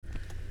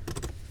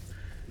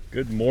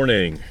Good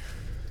morning.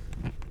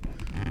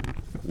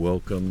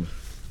 Welcome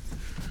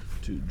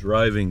to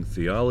Driving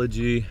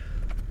Theology.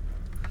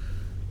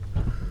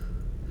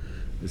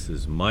 This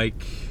is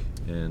Mike,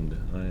 and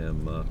I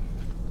am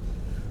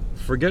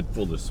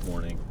forgetful this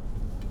morning.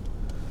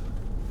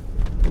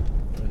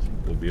 I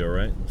think we'll be all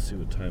right. Let's see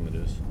what time it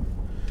is.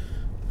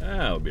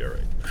 We'll be all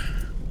right.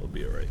 We'll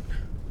be all right.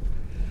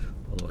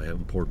 Although I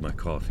haven't poured my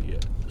coffee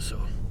yet,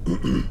 so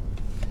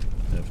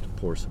I have to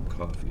pour some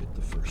coffee at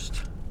the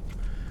first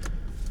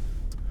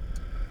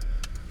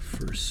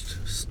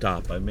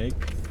stop I make.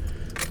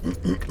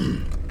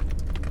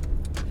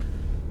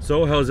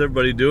 So, how's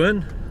everybody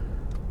doing?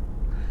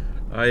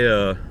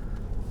 I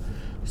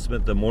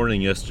spent the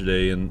morning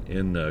yesterday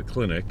in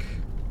clinic.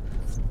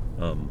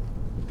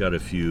 I've got a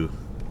few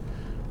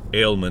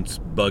ailments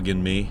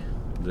bugging me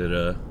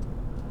that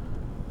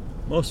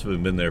most of them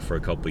have been there for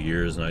a couple of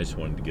years, and I just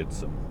wanted to get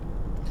some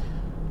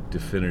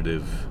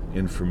definitive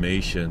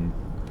information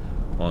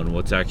on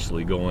what's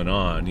actually going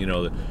on. You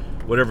know,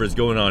 whatever is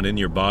going on in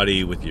your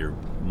body with your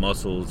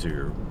muscles or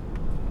your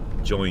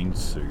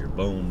joints or your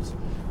bones,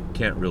 you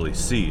can't really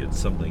see. It's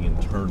something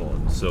internal,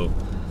 and so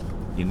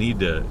you need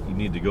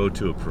to go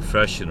to a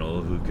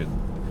professional who can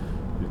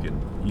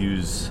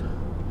use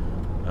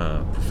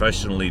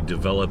professionally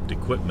developed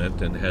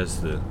equipment and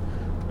has the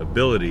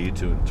ability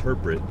to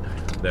interpret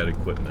that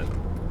equipment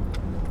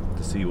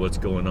to see what's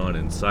going on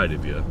inside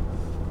of you.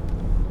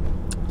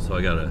 So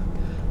I got a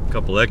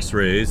couple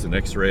x-rays, an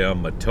x-ray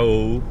on my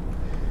toe,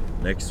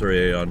 an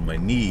x-ray on my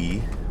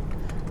knee,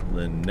 and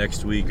then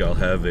next week I'll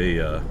have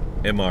a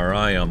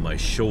MRI on my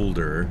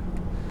shoulder.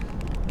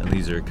 And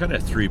these are kind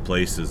of three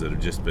places that have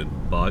just been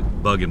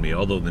bugging me,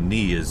 although the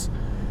knee is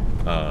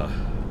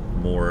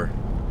more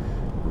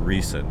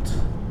recent.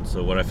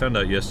 So what I found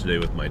out yesterday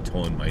with my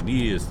toe and my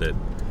knee is that,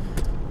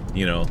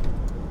 you know,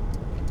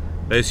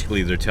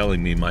 basically they're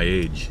telling me my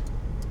age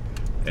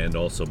and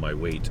also my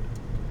weight.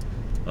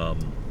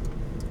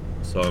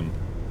 So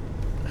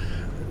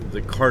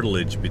the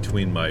cartilage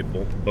between my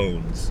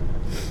bones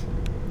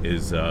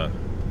is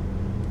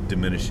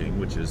diminishing,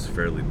 which is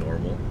fairly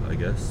normal, I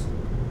guess.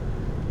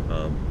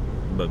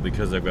 But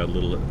because I've got a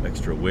little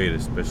extra weight,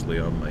 especially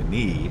on my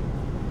knee,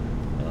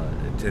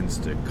 it tends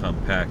to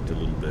compact a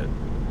little bit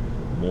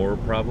more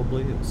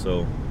probably. And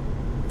so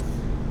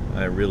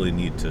I really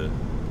need to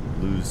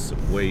lose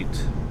some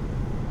weight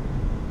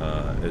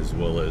as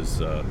well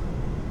as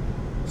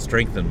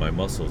strengthen my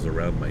muscles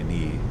around my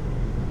knee.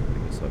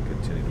 I guess I'll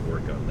continue to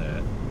work on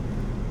that.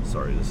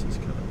 Sorry, this is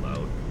kind of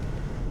loud.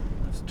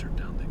 Let's turn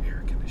down the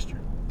air conditioner.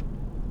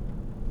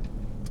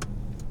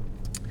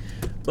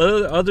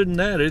 But other than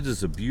that, it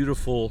is a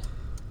beautiful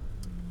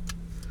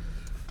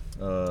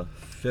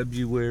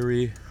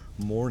February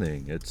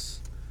morning.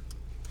 It's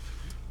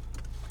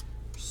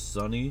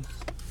sunny,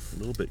 a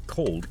little bit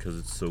cold because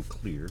it's so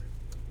clear.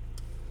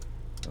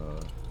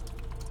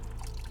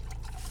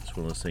 It's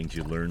one of those things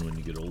you learn when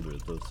you get older.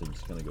 Those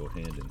things kind of go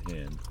hand in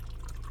hand.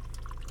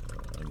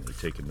 I'm going to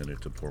take a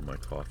minute to pour my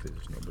coffee.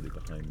 There's nobody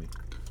behind me.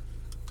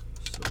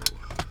 So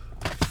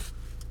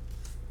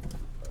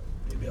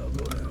maybe I'll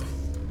go now.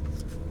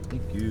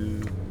 Thank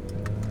you.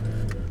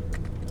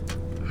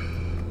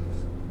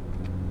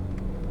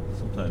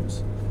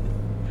 Sometimes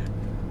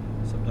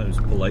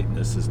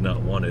politeness is not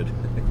wanted.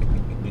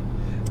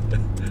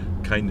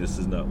 Kindness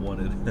is not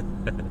wanted.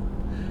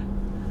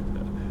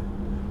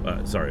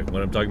 Sorry,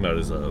 what I'm talking about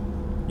is, I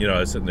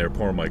was sitting there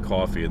pouring my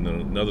coffee, and then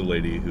another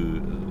lady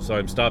so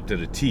I'm stopped at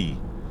a T,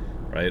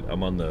 right?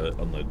 I'm on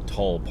the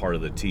tall part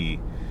of the T,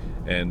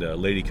 and a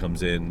lady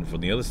comes in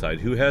from the other side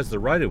who has the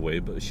right of way,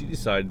 but she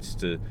decides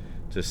to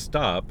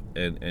stop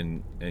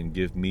and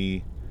give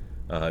me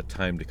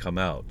time to come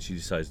out. She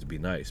decides to be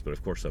nice, but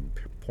of course I'm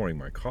pouring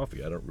my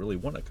coffee. I don't really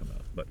want to come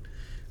out, but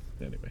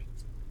anyway,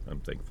 I'm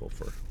thankful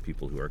for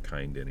people who are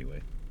kind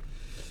anyway.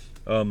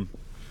 I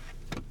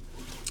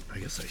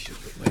guess I should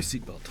put my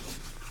seatbelt on.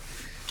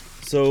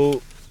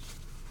 So,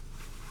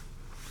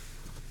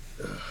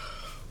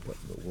 what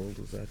in the world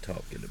was I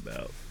talking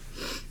about?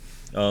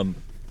 I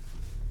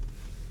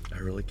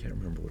really can't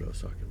remember what I was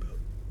talking about.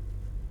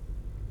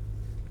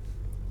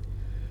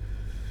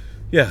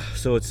 Yeah,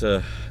 so it's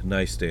a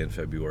nice day in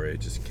February. I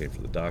just came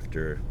from the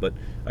doctor, but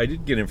I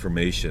did get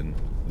information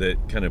that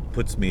kind of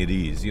puts me at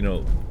ease. You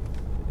know,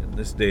 in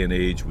this day and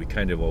age, we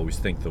kind of always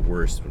think the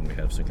worst when we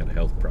have some kind of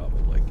health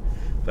problem. Like,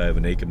 if I have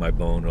an ache in my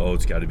bone,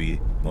 it's got to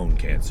be bone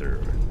cancer.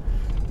 Or,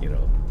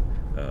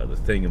 the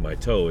thing in my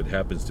toe, it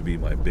happens to be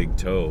my big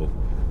toe.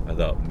 I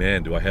thought,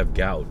 man, do I have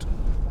gout?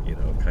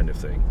 Kind of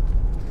thing.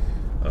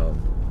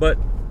 But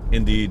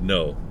indeed,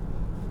 no.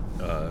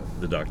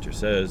 The doctor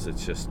says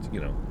it's just,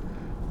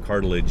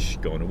 cartilage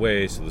going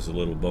away, so there's a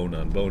little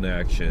bone-on-bone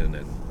action,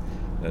 and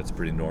that's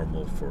pretty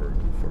normal for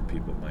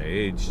people my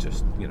age.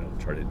 Just,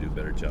 try to do a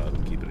better job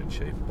and keep it in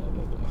shape, blah,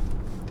 blah, blah.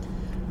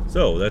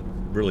 So that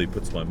really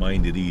puts my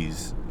mind at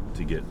ease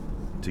to get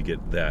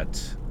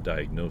that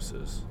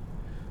diagnosis.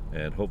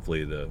 And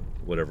hopefully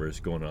whatever is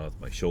going on with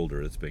my shoulder,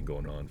 it's been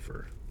going on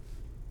for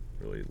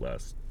really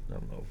last,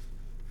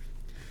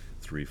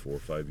 3, 4,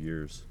 5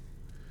 years.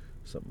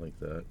 something like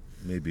that.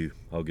 Maybe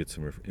I'll get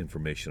some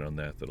information on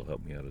that that'll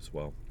help me out as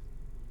well.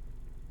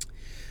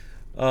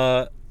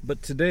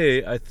 But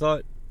today I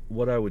thought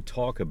what I would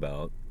talk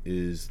about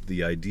is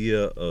the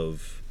idea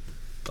of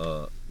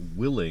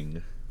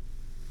willing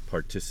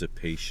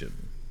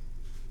participation.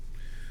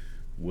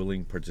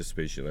 Willing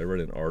participation. I read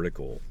an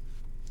article,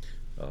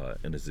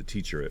 and as a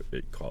teacher,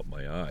 it caught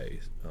my eye,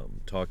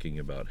 talking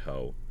about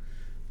how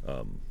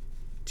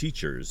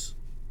teachers,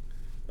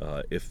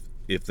 if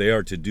they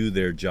are to do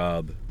their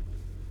job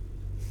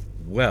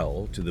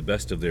well, to the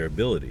best of their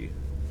ability,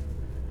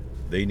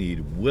 they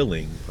need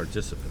willing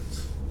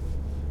participants.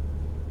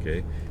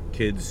 Okay?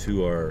 Kids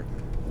who are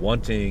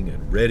wanting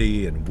and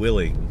ready and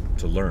willing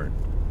to learn.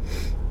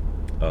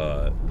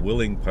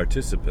 Willing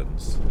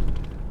participants,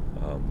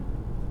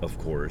 of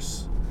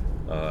course,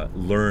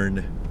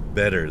 learn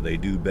better. They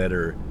do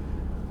better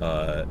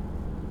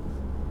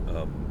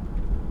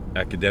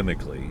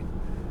academically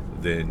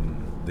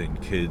than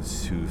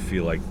kids who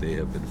feel like they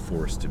have been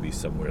forced to be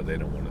somewhere they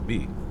don't want to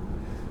be.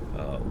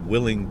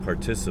 Willing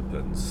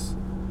participants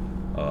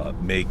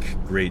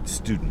make great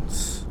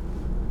students.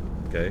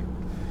 Okay?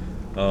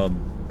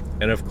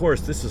 And of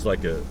course, this is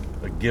like a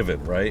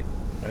given, right?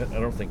 I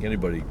don't think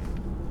anybody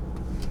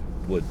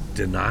would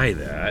deny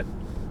that.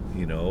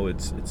 You know,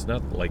 it's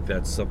not like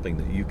that's something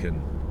that you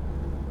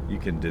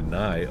can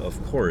deny.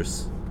 Of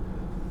course,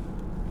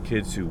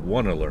 kids who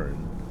want to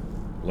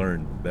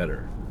learn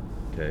better.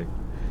 Okay?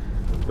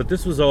 But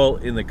this was all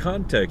in the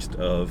context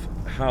of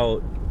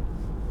how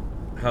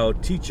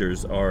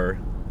teachers are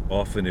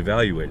often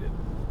evaluated.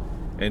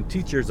 And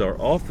teachers are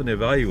often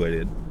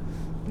evaluated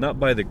not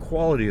by the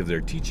quality of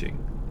their teaching,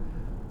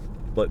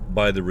 but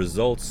by the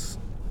results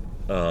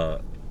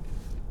of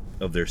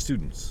their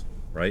students,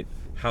 right?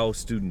 How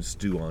students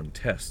do on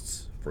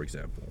tests, for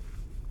example.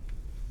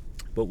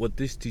 But what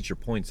this teacher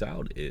points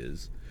out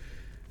is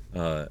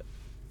that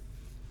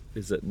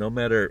no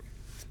matter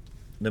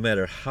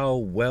how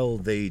well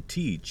they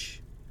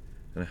teach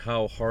and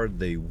how hard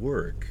they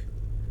work,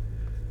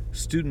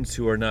 students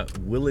who are not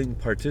willing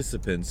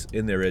participants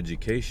in their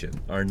education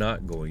are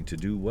not going to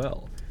do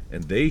well,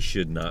 and they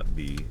should not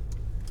be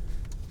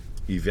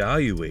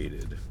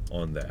evaluated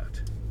on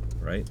that,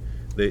 right?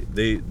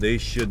 They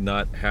should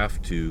not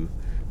have to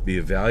be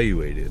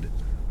evaluated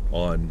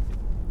on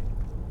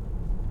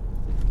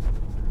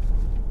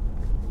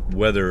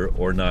whether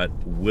or not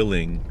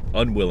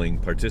unwilling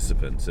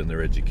participants in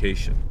their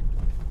education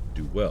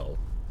do well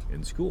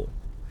in school.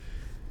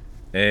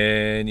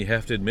 And you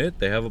have to admit,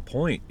 they have a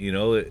point. You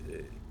know,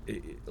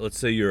 let's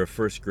say you're a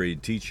first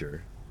grade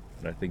teacher,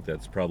 and I think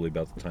that's probably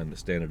about the time the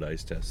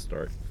standardized tests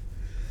start.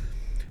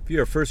 If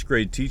you're a first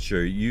grade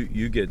teacher,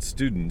 you get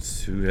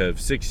students who have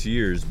 6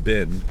 years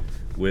been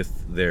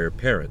with their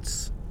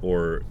parents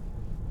or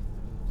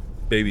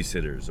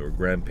babysitters or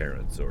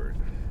grandparents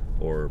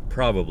or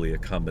probably a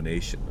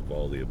combination of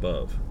all the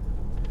above.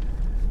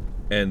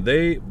 And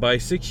they, by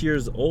 6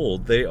 years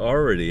old, they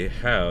already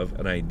have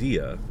an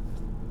idea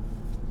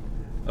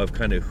of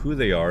kind of who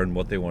they are and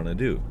what they want to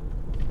do,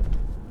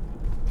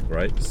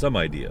 right? Some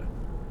idea.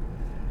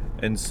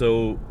 And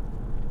so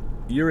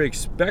you're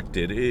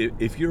expected,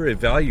 if you're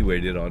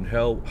evaluated on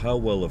how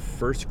well a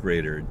first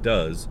grader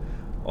does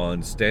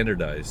on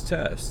standardized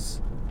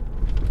tests,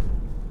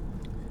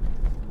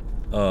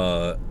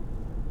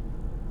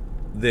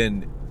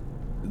 then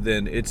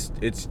it's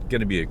going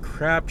to be a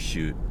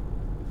crapshoot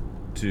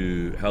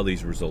to how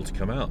these results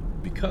come out,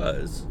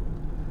 because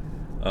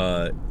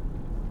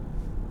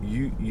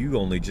you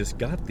only just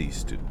got these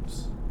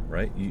students,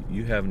 right?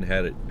 You haven't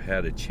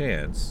had a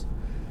chance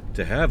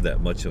to have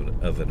that much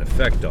of an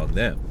effect on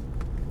them,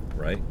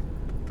 right?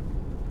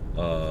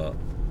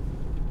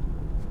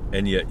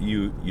 And yet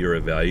you're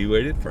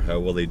evaluated for how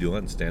well they do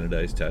on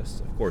standardized tests.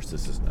 Of course,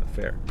 this is not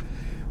fair.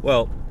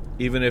 Well,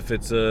 even if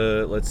it's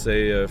let's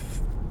say a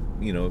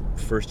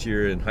first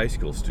year in high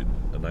school student,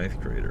 a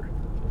ninth grader,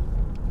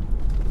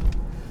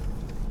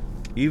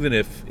 even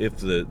if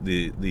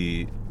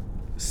the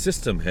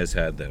system has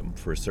had them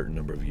for a certain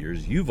number of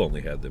years, you've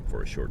only had them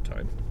for a short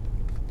time,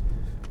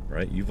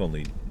 right? You've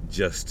only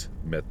just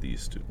met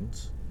these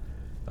students,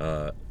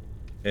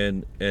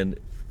 and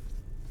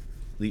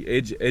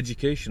the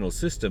educational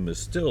system has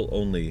still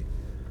only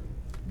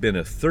been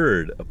a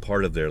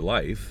part of their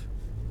life,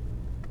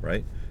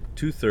 right?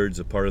 2/3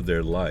 a part of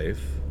their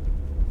life.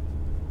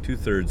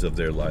 2/3 of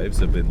their lives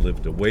have been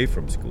lived away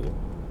from school,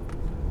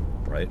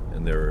 right?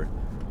 And there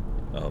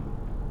are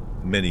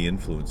many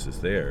influences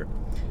there.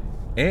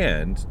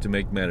 And to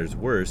make matters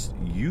worse,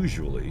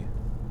 usually,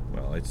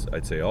 well,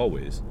 I'd say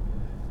always,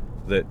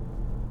 that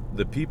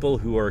the people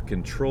who are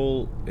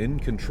in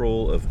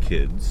control of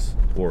kids,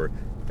 or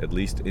at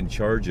least in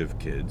charge of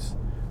kids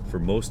for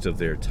most of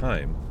their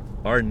time,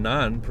 are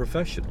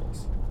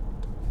non-professionals.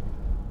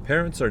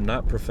 Parents are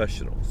not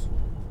professionals,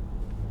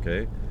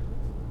 okay?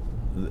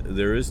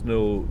 There is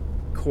no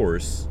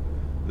course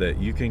that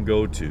you can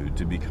go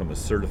to become a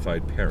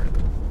certified parent.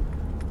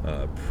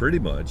 Pretty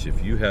much,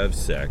 if you have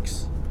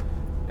sex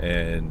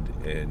and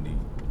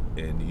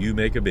you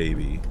make a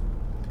baby,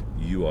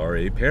 you are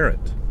a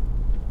parent,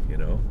 you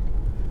know.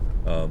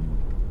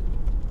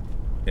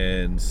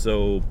 And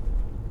so,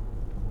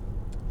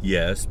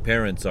 yes,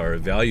 parents are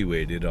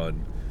evaluated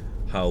on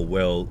how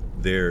well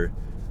their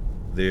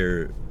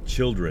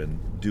children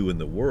do in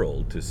the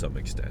world to some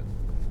extent.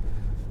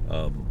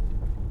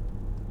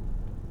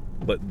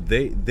 But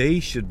they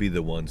should be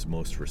the ones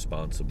most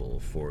responsible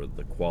for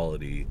the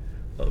quality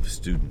of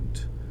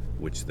student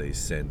which they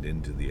send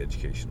into the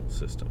educational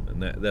system.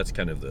 And that's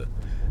kind of the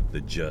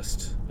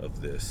gist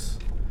of this.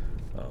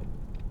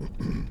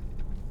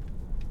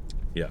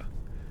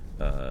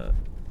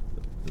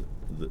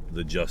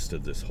 The gist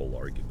of this whole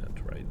argument,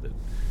 right? That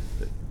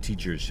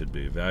teachers should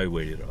be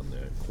evaluated on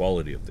the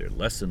quality of their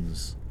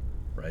lessons,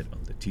 right?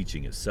 On the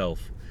teaching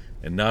itself,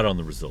 and not on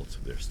the results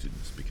of their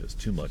students, because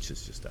too much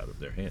is just out of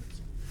their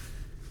hands.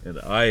 And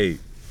I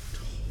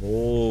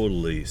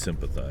totally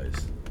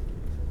sympathize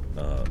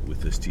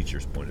with this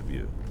teacher's point of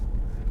view.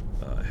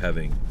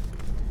 Having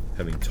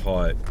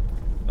taught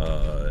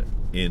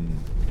in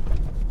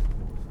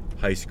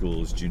high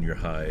schools, junior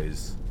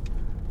highs,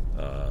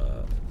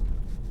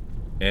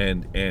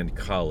 and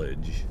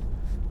college,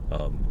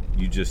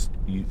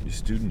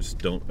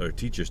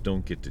 teachers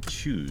don't get to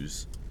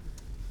choose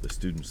the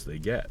students they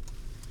get.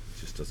 It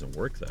just doesn't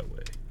work that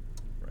way,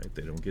 right?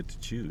 They don't get to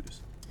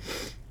choose.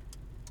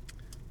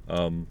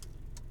 And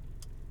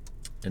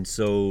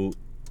so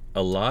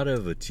a lot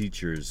of a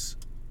teacher's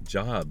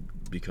job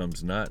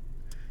becomes not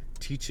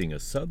teaching a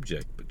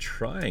subject, but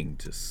trying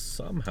to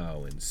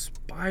somehow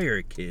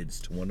inspire kids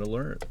to want to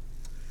learn,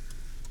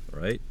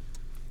 right?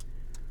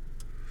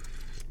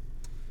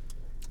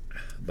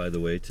 By the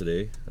way,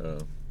 today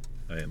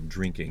I am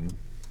drinking,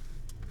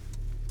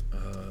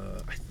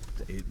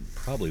 it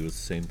probably was the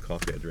same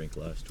coffee I drank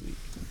last week.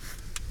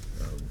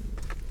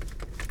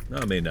 No,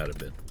 it may not have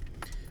been.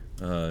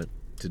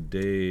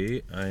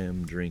 Today I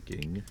am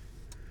drinking,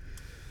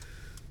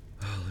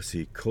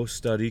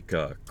 Costa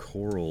Rica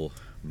Coral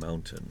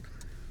Mountain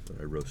that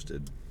I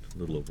roasted a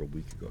little over a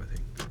week ago, I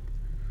think.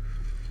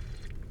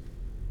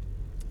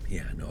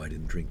 Yeah, no, I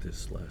didn't drink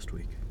this last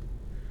week.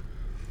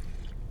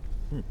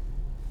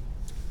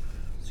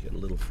 It's got a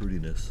little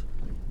fruitiness,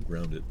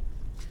 grounded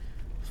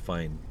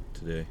fine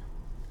today.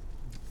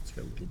 It's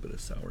got a little bit of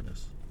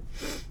sourness.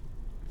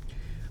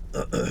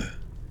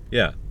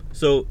 Yeah.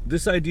 So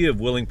this idea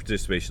of willing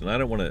participation, I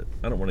don't want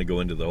to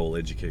go into the whole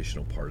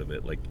educational part of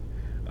it. Like,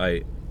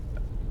 I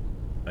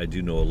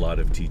do know a lot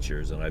of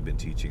teachers, and I've been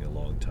teaching a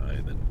long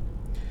time,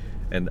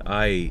 and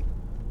I,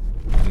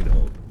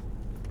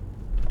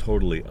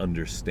 totally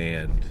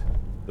understand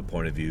the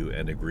point of view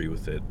and agree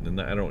with it,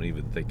 and I don't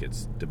even think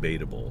it's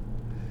debatable,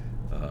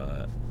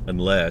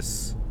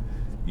 unless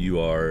you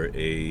are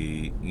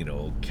a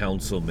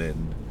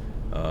councilman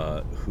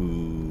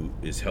who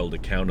is held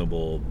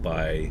accountable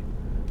by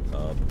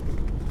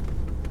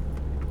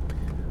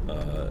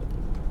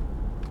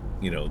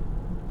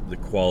the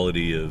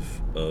quality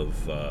of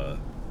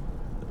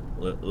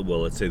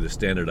let's say the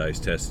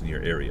standardized tests in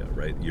your area,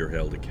 right? You're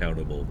held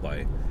accountable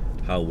by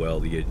how well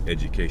the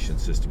education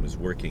system is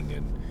working,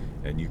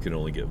 and you can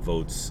only get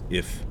votes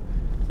if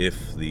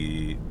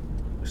the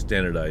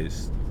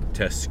standardized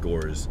test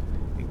scores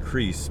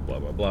increase, blah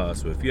blah blah.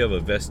 So if you have a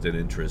vested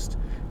interest,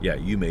 yeah,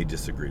 you may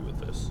disagree with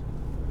this,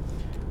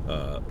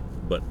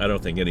 but I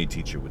don't think any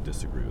teacher would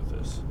disagree with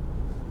this.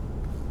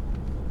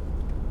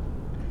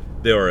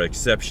 There are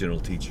exceptional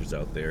teachers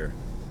out there,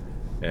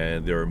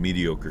 and there are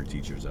mediocre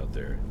teachers out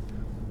there.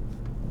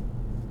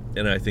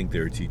 And I think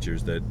there are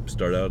teachers that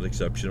start out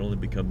exceptional and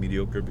become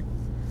mediocre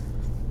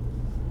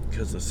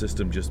because the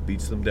system just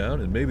beats them down.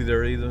 And maybe there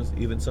are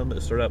even some that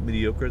start out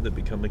mediocre that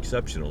become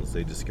exceptional as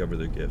they discover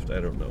their gift.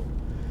 I don't know.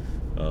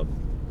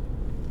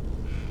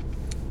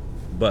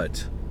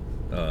 But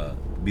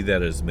be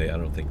that as may, I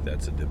don't think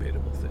that's a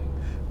debatable thing.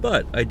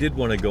 But I did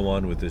want to go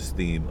on with this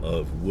theme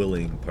of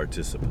willing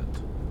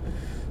participant.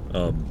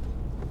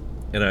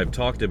 And I've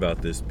talked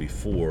about this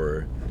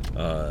before,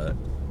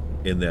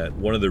 in that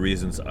one of the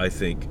reasons I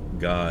think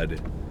God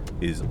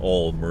is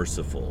all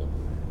merciful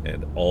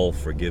and all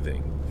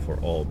forgiving for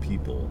all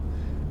people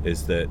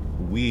is that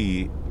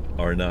we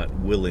are not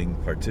willing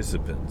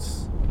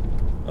participants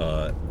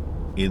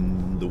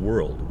in the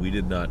world. We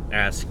did not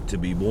ask to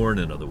be born,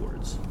 in other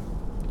words,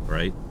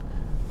 right?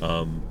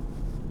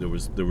 There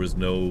was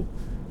no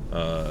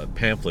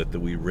pamphlet that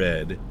we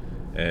read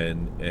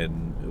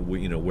and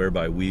we,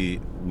 whereby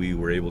we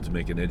were able to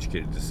make an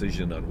educated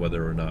decision on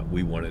whether or not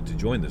we wanted to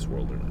join this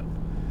world or not.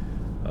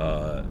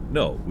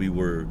 No, we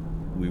were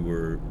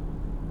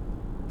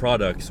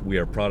products. We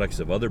are products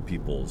of other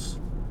people's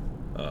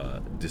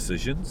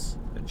decisions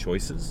and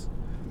choices,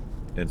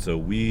 and so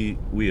we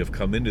have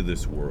come into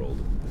this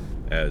world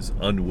as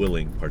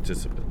unwilling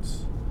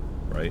participants,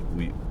 right?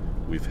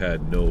 We've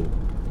had no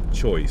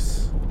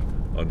choice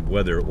on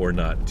whether or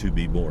not to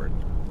be born.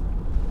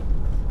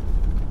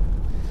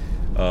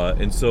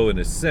 And so, in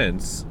a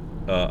sense,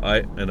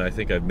 I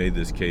think I've made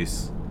this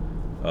case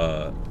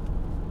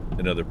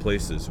in other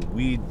places.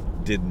 We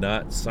did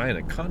not sign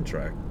a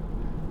contract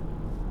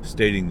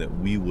stating that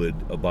we would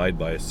abide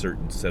by a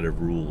certain set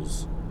of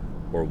rules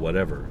or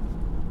whatever.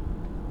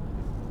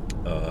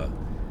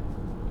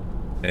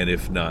 And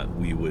if not,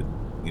 we would,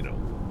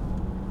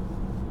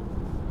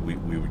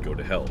 we would go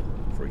to hell,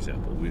 for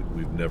example.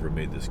 We've never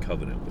made this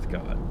covenant with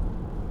God.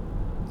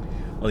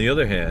 On the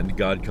other hand,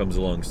 God comes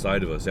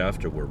alongside of us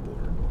after we're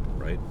born,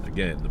 right?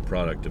 Again, the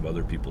product of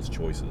other people's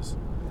choices.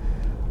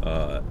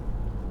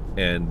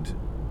 And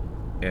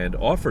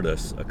offered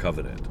us a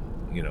covenant,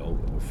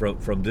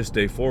 from this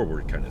day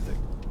forward kind of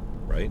thing,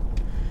 right?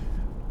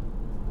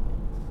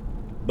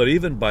 But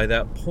even by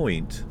that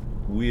point,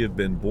 we have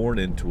been born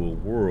into a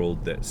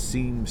world that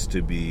seems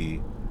to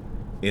be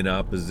in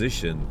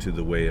opposition to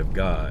the way of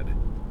God.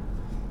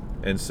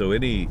 And so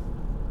any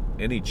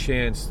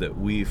chance that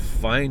we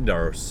find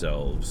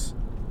ourselves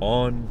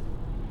on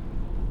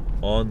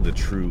the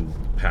true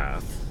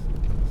path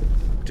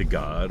to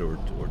God or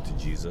to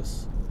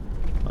Jesus,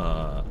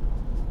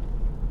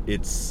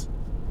 it's,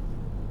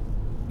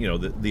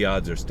 the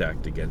odds are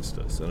stacked against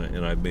us.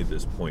 And I've made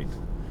this point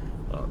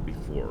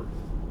before.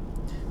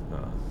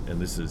 And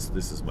this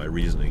is my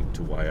reasoning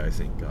to why I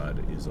think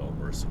God is all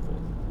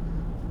merciful.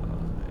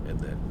 And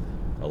that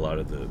a lot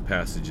of the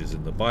passages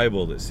in the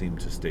Bible that seem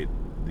to state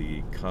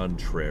the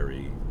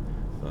contrary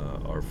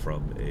are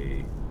from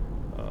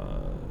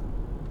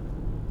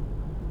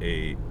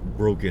a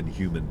broken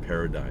human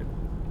paradigm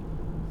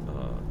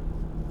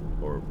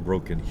or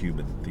broken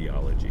human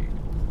theology,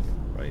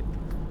 right?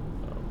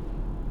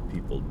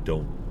 People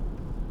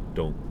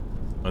don't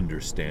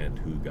understand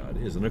who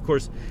God is. And of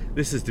course,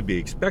 this is to be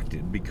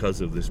expected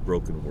because of this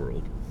broken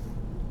world,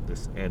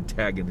 this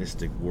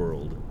antagonistic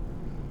world,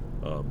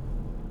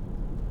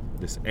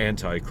 this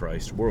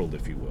antichrist world,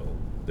 if you will,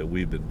 that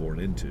we've been born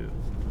into.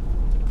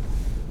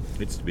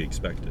 It's to be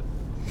expected.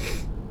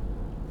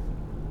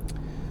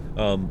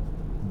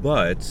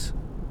 But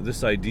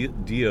this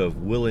idea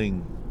of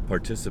willing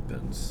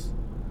participants,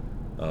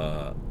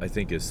 I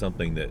think, is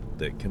something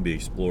that can be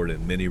explored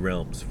in many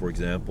realms. For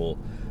example,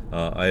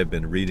 I have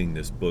been reading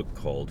this book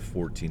called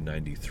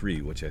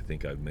 1493, which I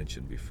think I've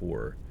mentioned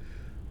before,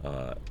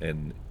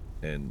 and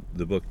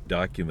the book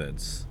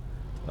documents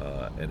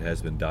and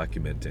has been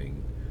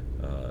documenting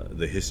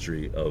the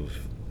history of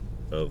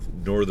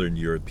Northern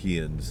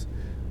Europeans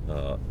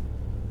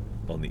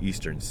on the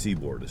Eastern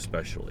Seaboard,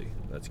 especially.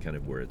 That's kind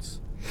of where it's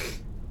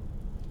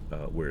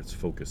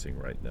focusing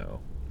right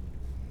now.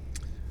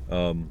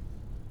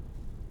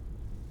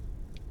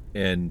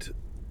 And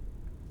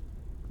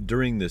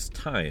during this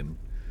time,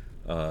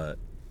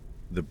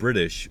 the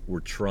British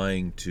were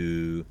trying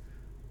to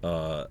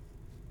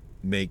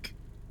make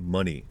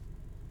money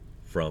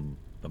from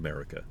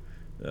America.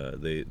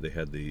 They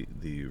had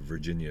the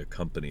Virginia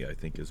Company, I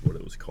think is what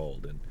it was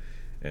called,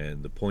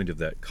 and the point of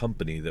that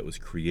company that was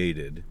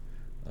created,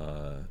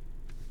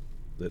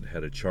 that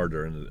had a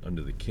charter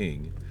under the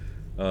king,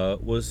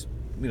 was,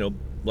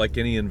 like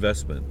any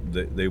investment,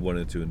 they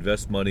wanted to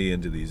invest money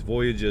into these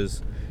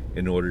voyages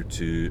in order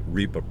to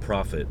reap a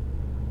profit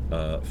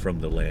from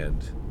the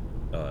land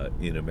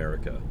in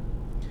America.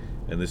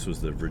 And this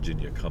was the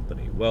Virginia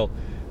Company. Well,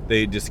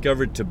 they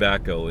discovered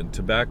tobacco, and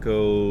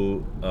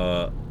tobacco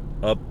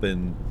up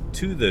and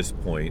to this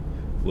point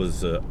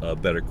was a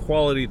better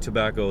quality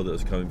tobacco that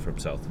was coming from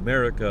South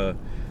America,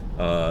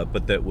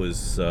 but that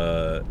was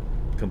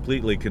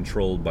completely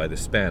controlled by the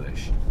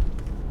Spanish.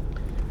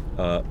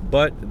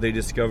 But they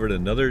discovered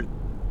another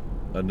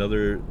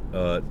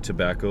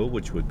tobacco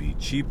which would be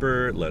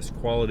cheaper, less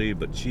quality,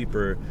 but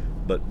cheaper,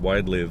 but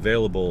widely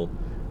available.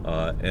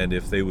 And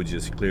if they would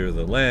just clear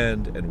the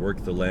land and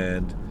work the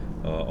land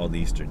on the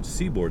Eastern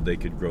Seaboard, they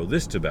could grow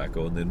this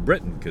tobacco, and then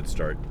Britain could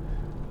start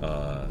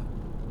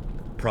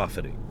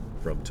profiting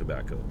from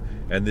tobacco.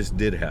 And this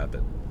did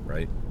happen,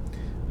 right?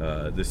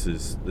 This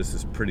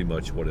is pretty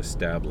much what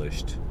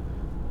established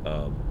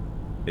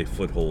a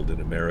foothold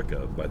in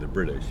America by the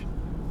British,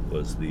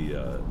 was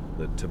the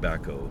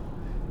tobacco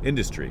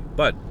industry.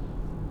 But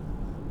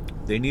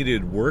they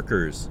needed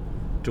workers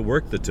to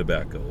work the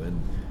tobacco,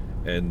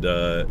 and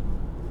the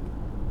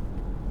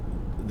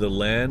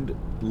land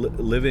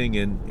living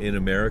in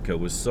America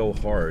was so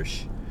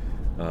harsh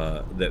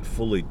that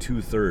fully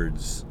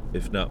 2/3,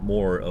 if not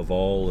more, of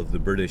all of the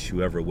British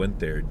who ever went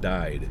there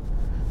died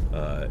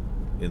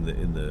in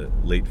the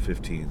late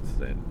 15th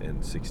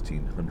and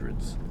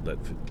 1600s,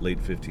 late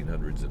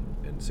 1500s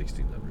and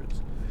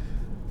 1600s.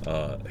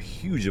 A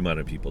huge amount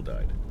of people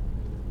died,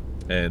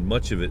 and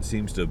much of it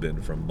seems to have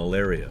been from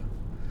malaria.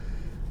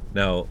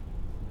 Now,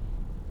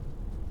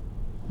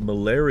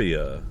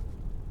 malaria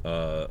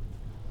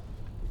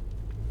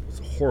it's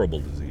a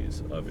horrible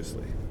disease,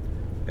 obviously.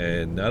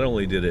 And not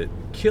only did it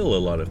kill a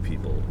lot of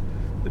people,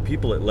 the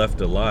people it left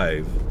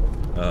alive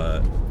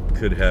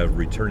could have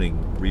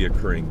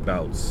reoccurring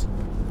bouts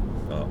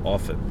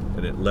often,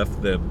 and it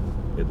left them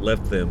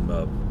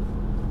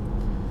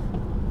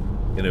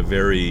in a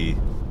very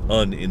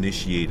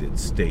uninitiated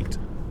state,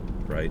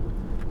 right?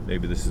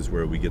 Maybe this is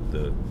where we get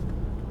the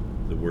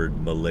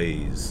word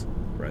malaise,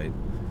 right?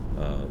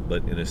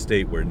 But in a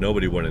state where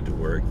nobody wanted to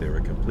work, they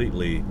were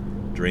completely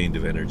drained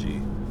of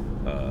energy,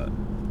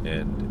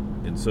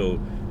 And so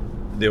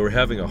they were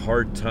having a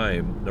hard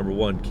time, number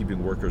one,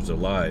 keeping workers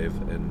alive,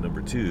 and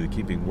number two,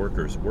 keeping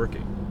workers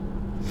working.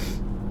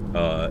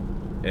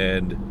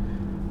 And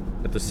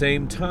at the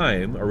same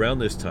time, around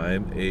this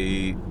time,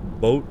 a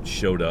boat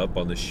showed up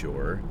on the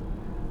shore.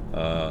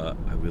 I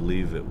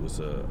believe it was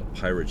a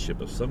pirate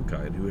ship of some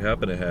kind, who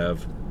happened to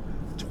have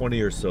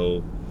 20 or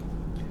so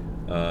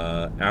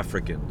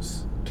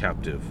Africans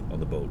captive on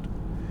the boat.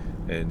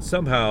 And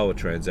somehow a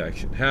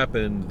transaction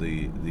happened.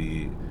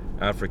 The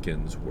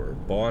Africans were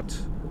bought,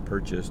 or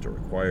purchased, or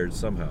acquired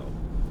somehow,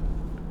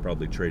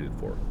 probably traded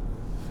for.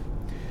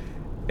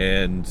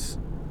 And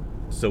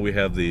so we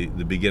have the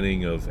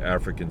beginning of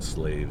African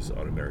slaves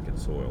on American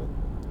soil,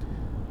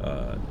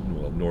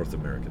 North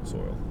American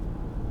soil.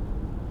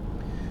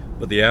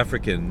 But the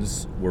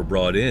Africans were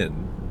brought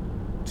in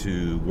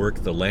to work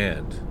the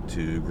land,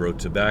 to grow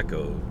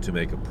tobacco, to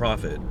make a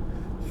profit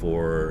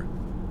for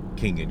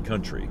king and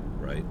country,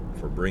 right?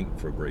 For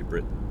Great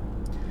Britain.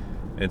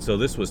 And so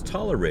this was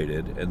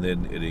tolerated, and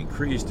then it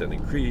increased and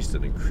increased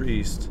and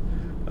increased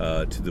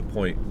to the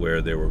point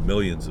where there were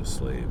millions of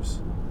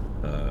slaves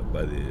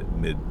by the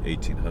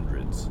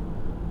mid-1800s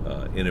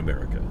in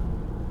America,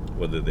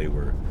 whether they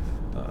were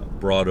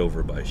brought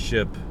over by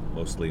ship,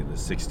 mostly in the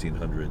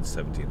 1600s,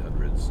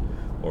 1700s,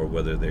 or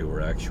whether they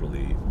were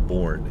actually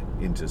born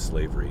into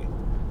slavery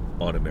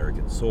on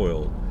American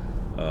soil.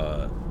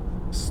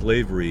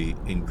 Slavery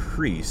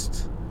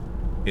increased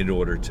in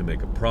order to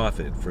make a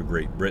profit for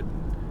Great Britain,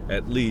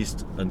 at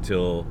least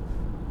until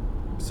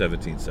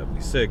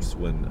 1776,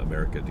 when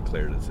America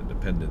declared its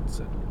independence,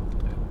 and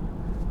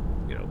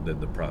then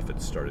the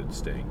profits started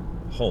staying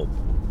home,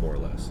 more or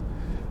less.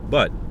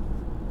 But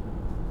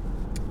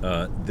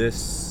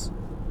this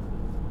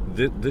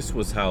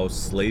was how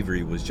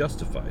slavery was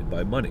justified,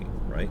 by money,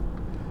 right?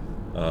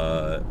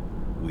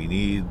 We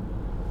need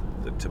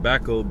the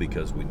tobacco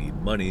because we need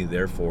money,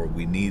 therefore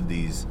we need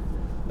these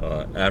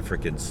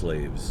African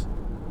slaves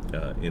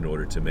in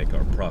order to make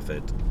our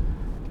profit.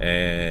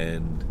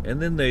 And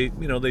then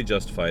they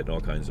justify it in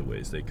all kinds of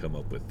ways. They come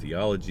up with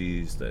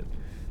theologies that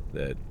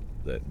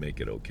make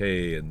it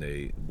okay, and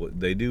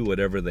they do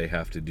whatever they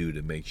have to do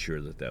to make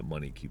sure that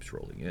money keeps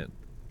rolling in.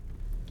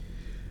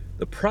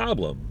 The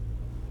problem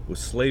with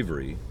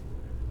slavery,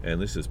 and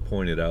this is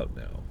pointed out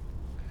now,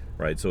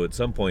 right? So at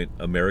some point,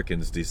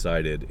 Americans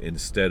decided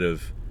instead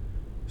of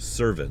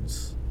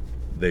servants,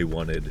 they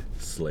wanted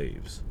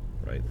slaves,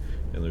 right?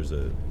 And there's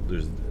a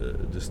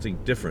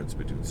distinct difference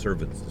between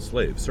servants and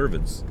slaves.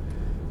 Servants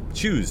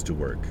choose to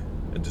work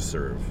and to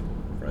serve,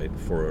 right,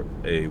 for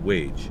a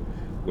wage,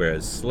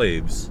 whereas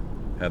slaves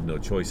have no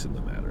choice in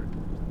the matter.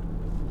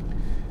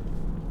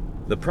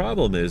 The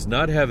problem is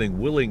not having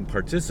willing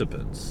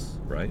participants,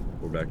 right?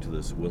 We're back to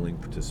this willing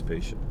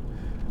participation.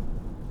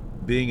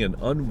 Being an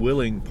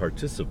unwilling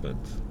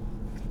participant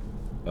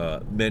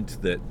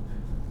meant that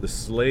the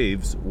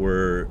slaves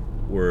were,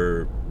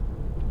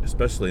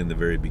 especially in the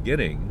very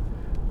beginning,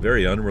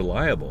 very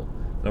unreliable.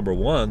 Number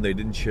one, they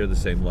didn't share the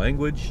same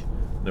language.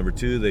 Number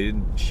two, they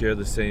didn't share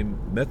the same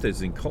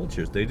methods and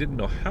cultures. They didn't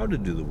know how to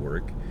do the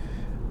work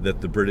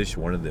that the British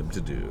wanted them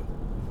to do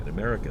in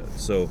America.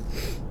 So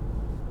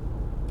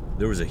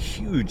there was a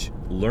huge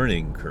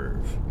learning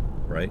curve,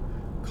 right?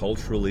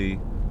 Culturally,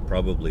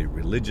 probably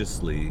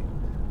religiously,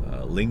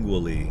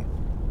 lingually,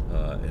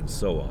 and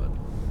so on.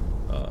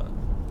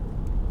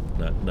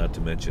 Not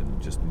to mention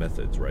just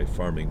methods, right?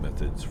 Farming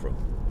methods from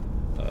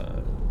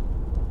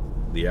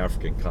the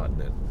African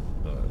continent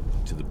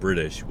to the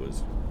British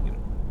was,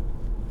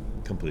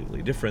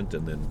 completely different,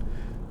 and then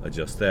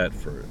adjust that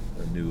for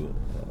a new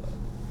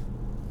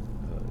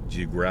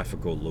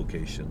geographical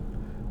location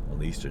on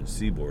the eastern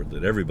seaboard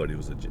that everybody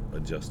was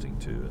adjusting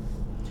to. And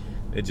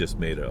it just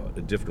made a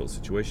difficult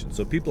situation.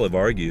 So people have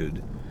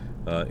argued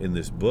in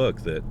this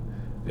book that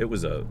it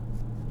was a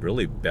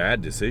really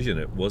bad decision.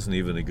 It wasn't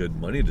even a good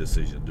money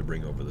decision to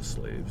bring over the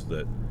slaves.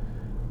 That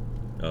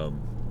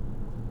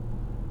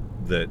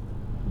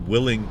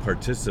willing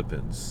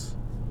participants,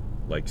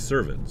 like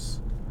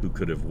servants, who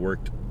could have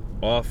worked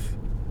off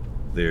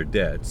their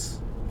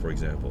debts, for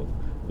example,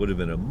 would have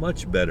been a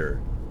much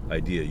better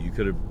idea. You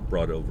could have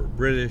brought over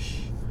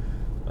British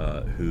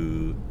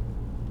who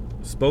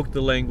spoke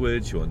the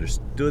language, who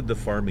understood the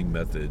farming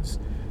methods,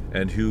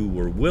 and who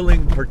were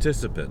willing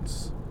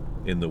participants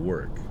in the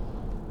work,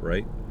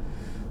 right?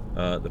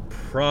 The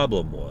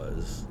problem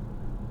was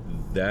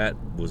that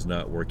was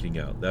not working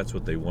out. That's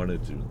what they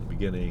wanted to do in the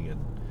beginning,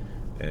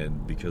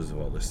 and because of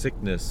all the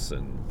sickness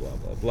and blah,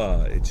 blah,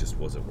 blah, it just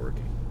wasn't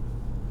working.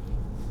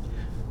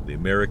 The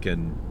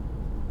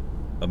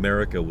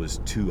America was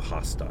too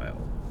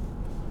hostile,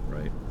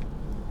 right?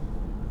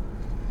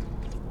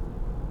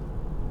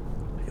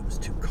 It was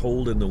too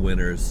cold in the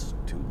winters,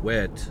 too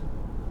wet.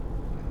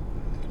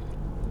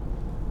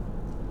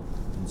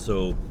 And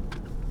so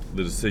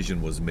the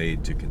decision was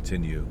made to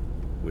continue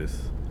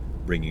with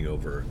bringing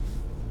over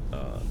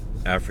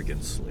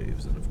African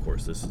slaves. And of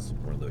course, this is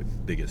one of the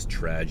biggest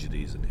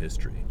tragedies in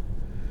history.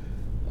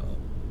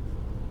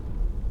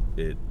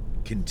 It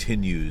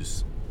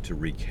continues to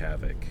wreak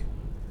havoc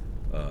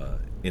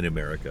in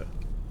America,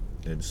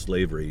 and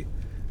slavery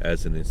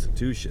as an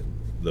institution,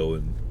 though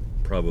in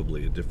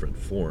probably a different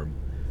form,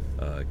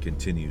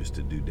 continues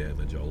to do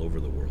damage all over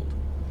the world.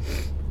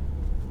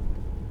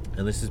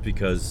 And this is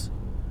because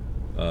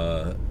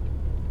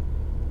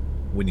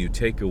when you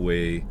take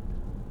away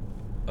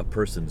a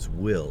person's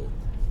will,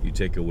 you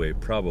take away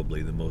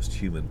probably the most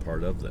human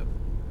part of them,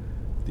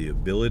 the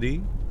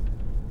ability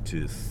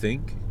to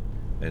think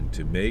and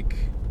to make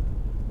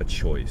a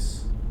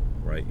choice,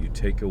 right? You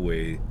take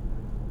away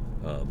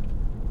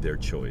their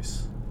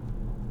choice.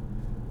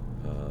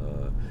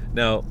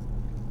 Now,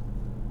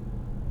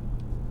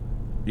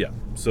 yeah,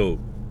 so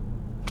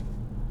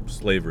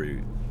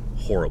slavery,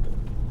 horrible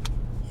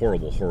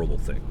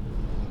thing,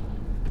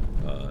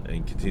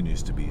 and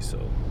continues to be so.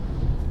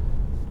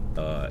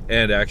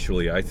 And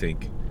actually, I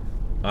think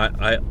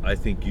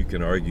you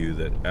can argue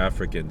that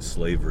African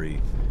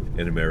slavery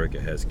in America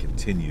has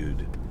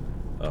continued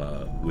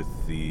with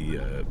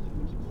the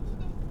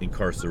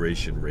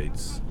incarceration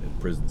rates and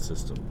prison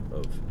system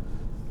of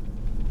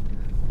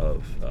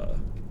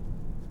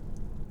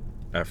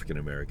African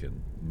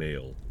American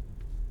males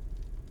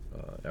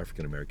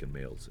in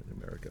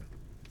America.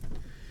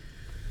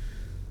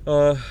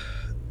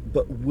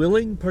 But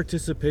willing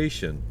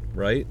participation,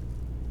 right?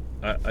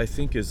 I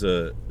think is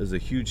a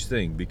huge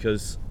thing,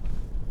 because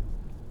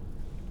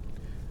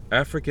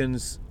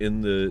Africans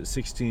in the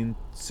 16 and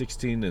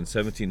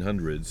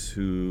 1700s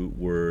who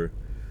were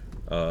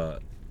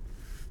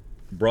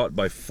brought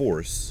by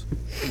force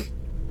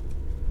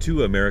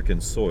to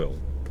American soil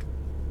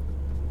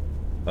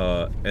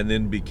and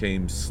then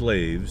became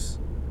slaves,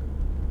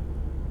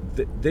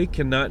 they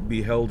cannot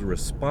be held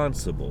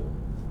responsible,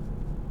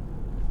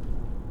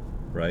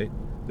 right?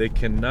 They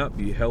cannot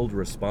be held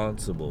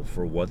responsible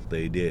for what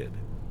they did.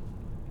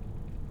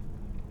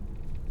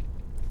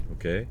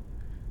 Okay?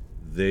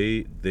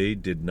 They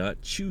did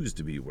not choose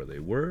to be where they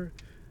were.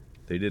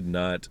 They did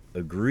not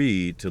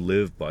agree to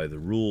live by the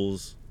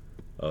rules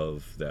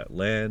of that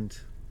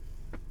land.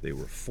 They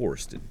were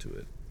forced into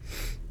it.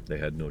 They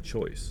had no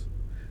choice.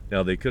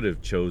 Now, they could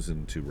have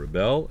chosen to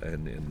rebel,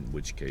 and in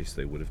which case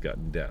they would have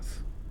gotten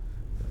death,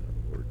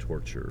 or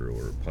torture,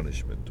 or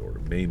punishment, or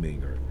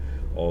maiming, or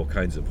all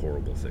kinds of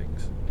horrible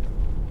things.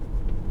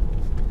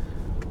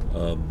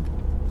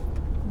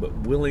 But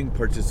willing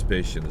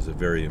participation is a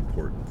very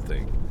important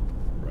thing,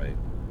 right?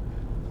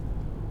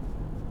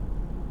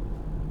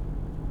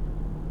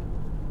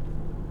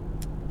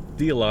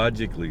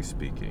 Theologically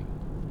speaking,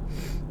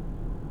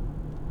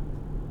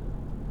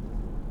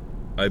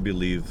 I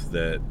believe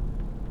that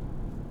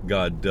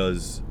God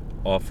does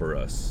offer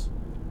us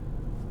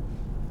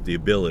the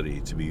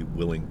ability to be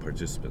willing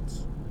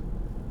participants.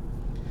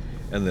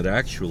 And that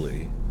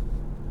actually,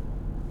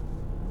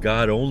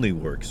 God only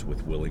works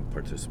with willing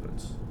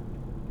participants.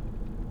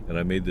 And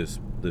I made this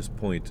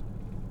point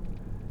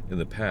in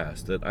the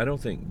past, that I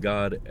don't think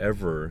God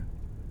ever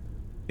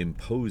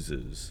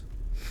imposes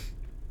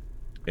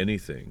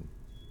anything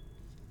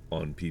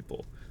on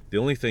people. The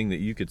only thing that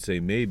you could say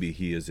maybe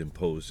he has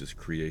imposed is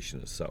creation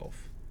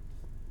itself.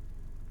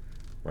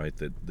 Right?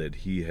 That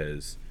he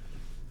has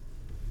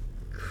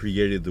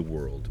created the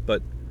world.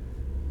 But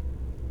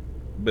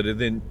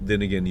then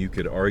again, you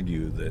could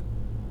argue that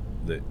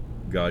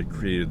God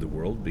created the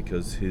world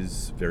because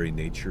his very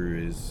nature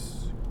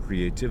is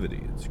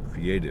creativity. It's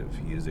creative.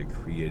 He is a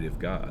creative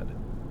God.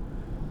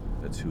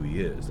 That's who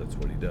he is. That's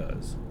what he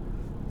does.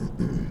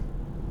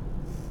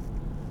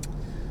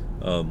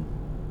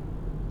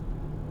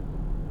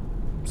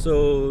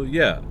 So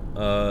yeah,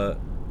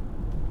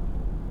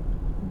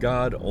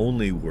 God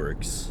only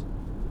works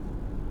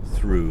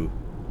through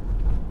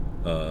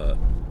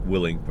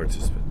willing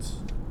participants.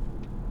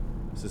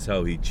 This is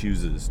how he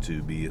chooses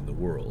to be in the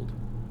world.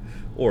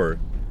 Or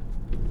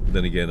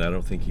then again, I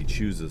don't think he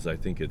chooses. I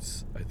think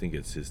it's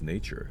his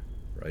nature,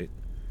 right?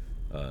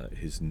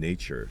 His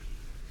nature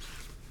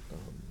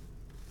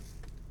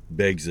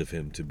begs of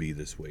him to be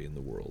this way in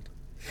the world.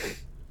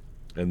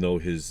 And though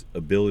his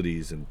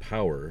abilities and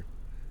power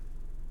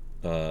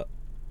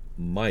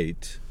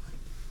might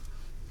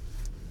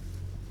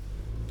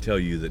tell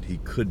you that he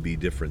could be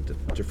differently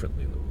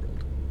in the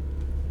world,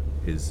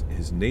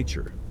 his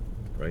nature,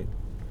 right,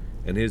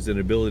 and his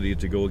inability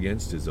to go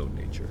against his own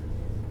nature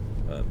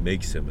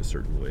makes him a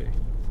certain way,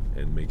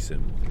 and makes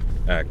him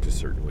act a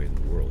certain way in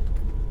the world.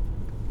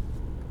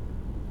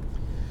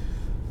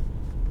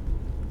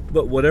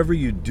 But whatever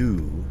you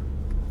do,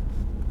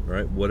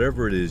 right,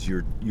 whatever it is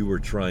you were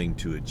trying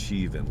to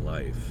achieve in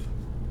life,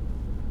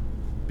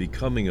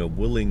 becoming a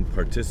willing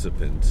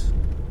participant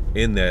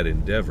in that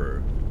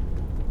endeavor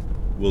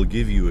will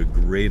give you a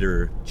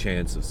greater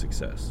chance of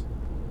success.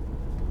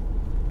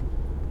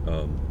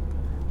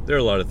 There are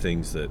a lot of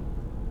things that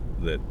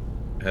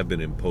have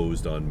been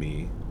imposed on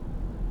me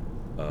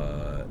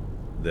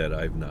that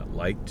I've not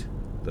liked,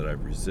 that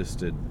I've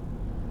resisted.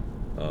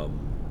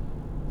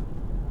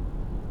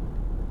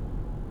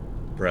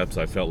 Perhaps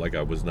I felt like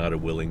I was not a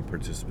willing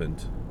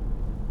participant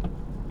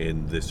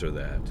in this or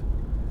that,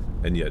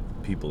 and yet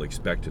people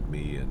expected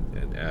me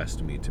and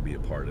asked me to be a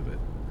part of it.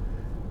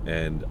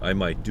 And I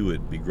might do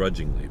it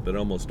begrudgingly, but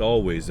almost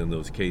always in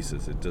those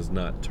cases, it does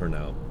not turn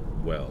out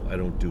well. I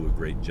don't do a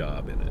great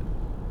job in it.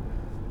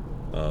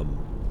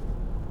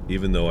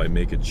 Even though I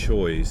make a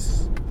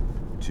choice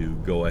to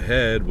go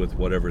ahead with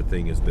whatever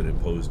thing has been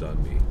imposed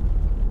on me.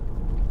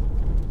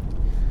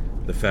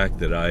 The fact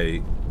that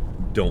I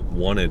don't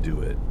want to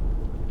do it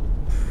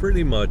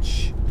pretty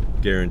much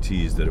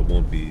guarantees that it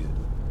won't be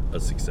a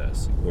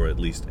success, or at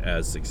least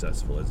as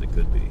successful as it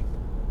could be.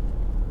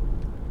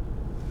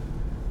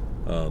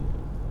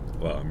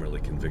 Well, I'm really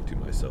convicting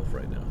myself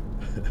right now.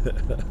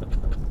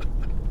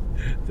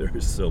 There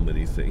are so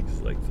many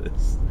things like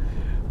this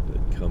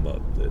that come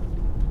up that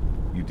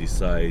you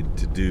decide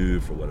to do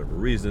for whatever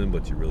reason,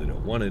 but you really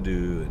don't want to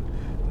do, and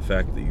the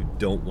fact that you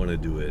don't want to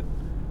do it,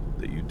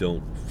 that you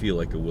don't feel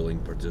like a willing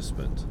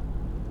participant,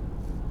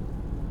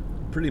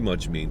 pretty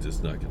much means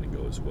it's not going to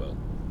go as well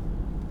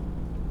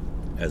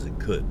as it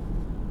could,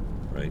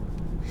 right?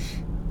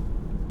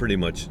 Pretty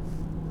much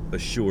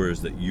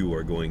assures that you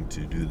are going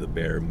to do the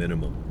bare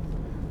minimum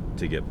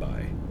to get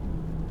by.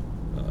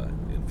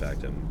 In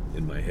fact, I'm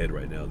in my head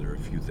right now, there are a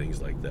few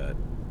things like that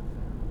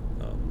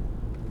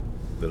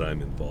that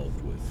I'm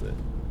involved with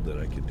that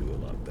I could do a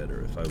lot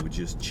better if I would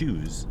just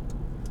choose,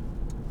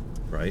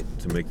 right,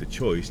 to make the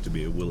choice to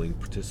be a willing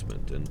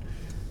participant. And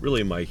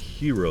really my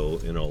hero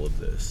in all of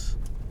this,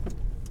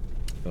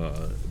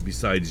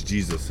 besides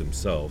Jesus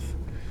himself,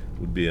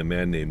 would be a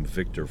man named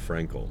Viktor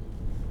Frankl,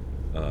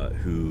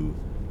 who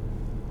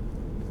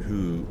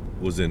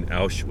was in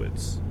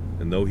Auschwitz,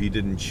 and though he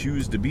didn't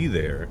choose to be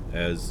there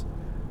as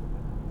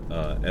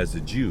a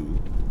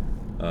Jew,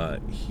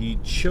 he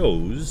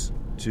chose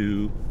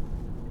to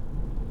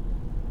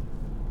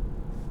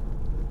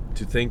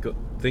think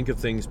of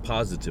things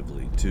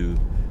positively, to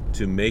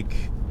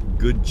make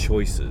good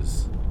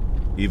choices,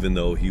 even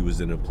though he was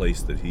in a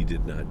place that he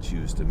did not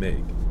choose to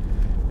make.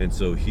 And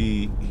so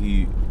he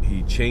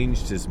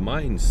changed his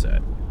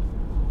mindset,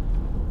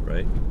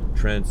 right?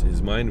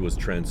 His mind was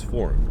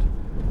transformed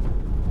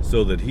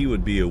so that he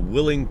would be a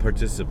willing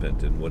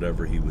participant in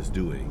whatever he was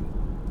doing.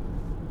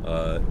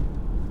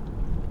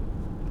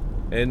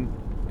 And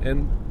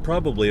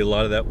probably a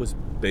lot of that was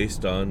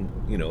based on,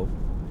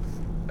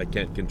 I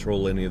can't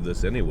control any of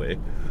this anyway.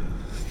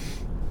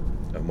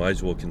 I might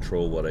as well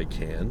control what I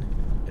can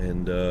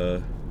and,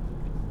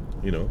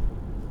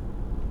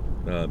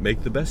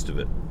 make the best of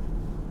it.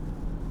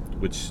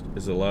 Which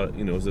is a lot,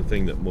 is a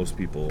thing that most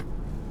people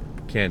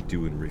can't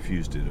do and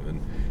refuse to do.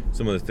 And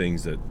some of the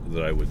things that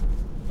I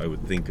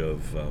would think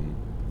of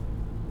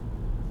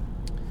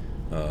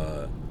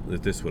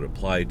that this would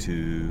apply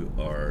to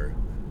are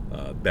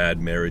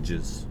bad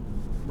marriages,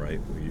 right?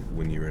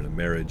 When you're in a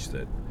marriage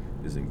that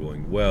isn't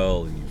going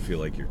well and you feel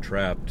like you're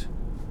trapped,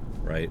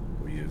 right?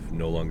 Where you've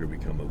no longer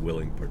become a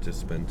willing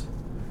participant.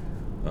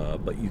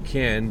 But you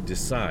can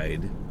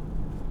decide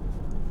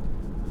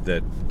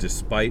that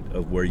despite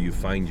of where you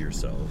find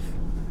yourself,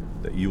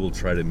 that you will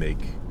try to make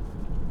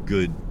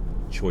good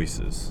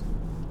choices,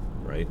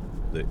 right?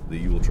 That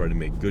you will try to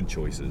make good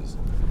choices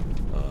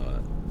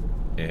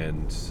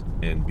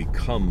and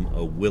become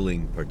a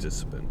willing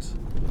participant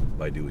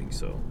by doing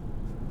so,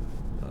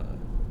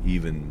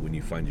 even when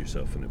you find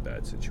yourself in a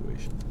bad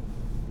situation.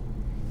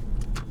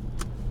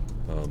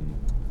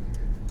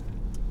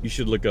 You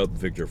should look up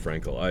Viktor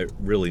Frankl. I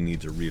really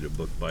need to read a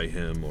book by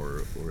him,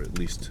 or at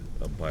least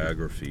a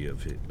biography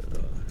of it,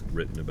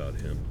 written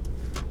about him.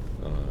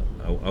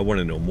 I want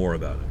to know more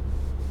about him.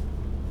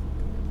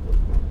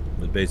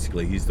 But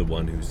basically, he's the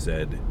one who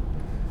said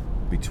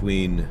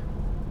between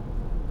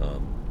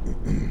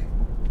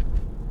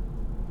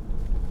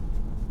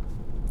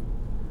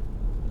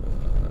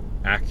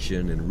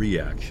action and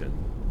reaction,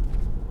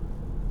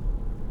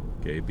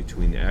 okay,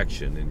 between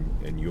action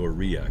and your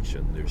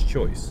reaction, there's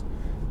choice.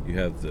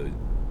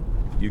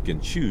 You can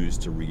choose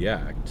to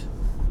react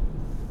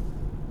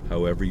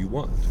however you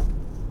want,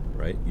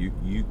 right?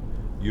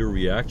 Your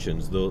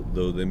reactions,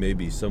 though they may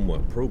be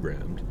somewhat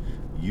programmed,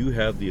 you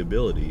have the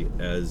ability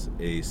as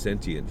a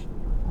sentient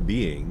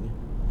being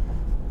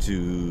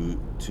to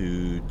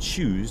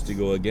choose to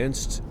go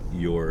against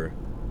your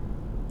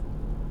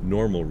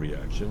normal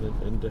reaction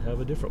and to have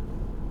a different one,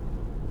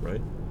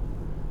 right?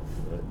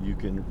 You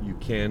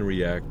can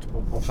react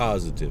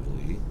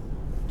positively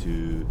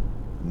to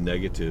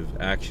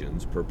negative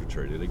actions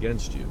perpetrated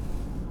against you.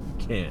 You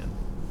can,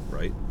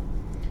 right?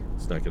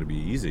 It's not going to be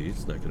easy.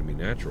 It's not going to be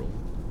natural,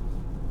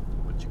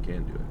 but you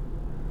can do it.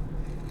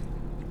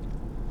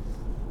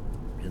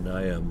 And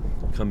I am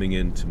coming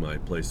into my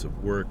place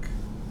of work,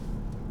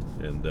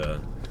 and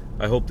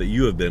I hope that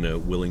you have been a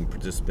willing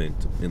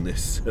participant in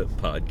this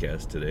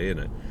podcast today,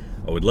 and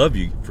I would love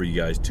for you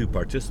guys to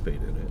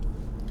participate in it.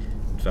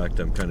 In fact,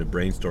 I'm kind of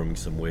brainstorming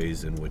some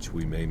ways in which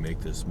we may make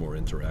this more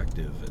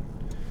interactive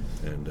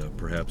and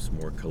perhaps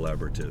more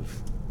collaborative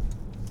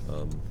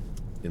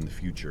in the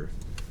future.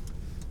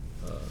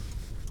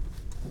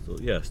 So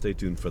yeah, stay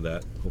tuned for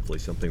that. Hopefully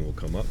something will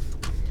come up.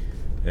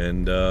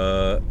 And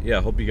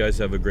hope you guys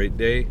have a great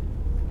day.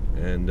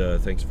 And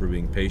thanks for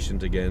being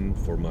patient again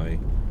for my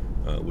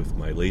with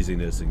my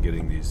laziness in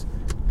getting these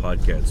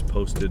podcasts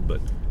posted.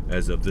 But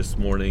as of this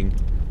morning,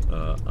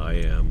 I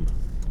am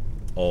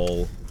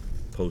all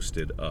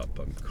posted up.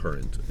 I'm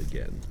current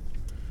again,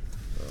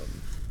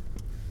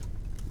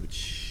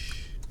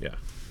 which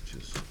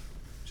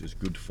is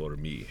good for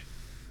me.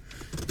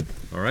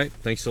 All right,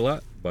 thanks a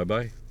lot. Bye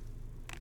bye.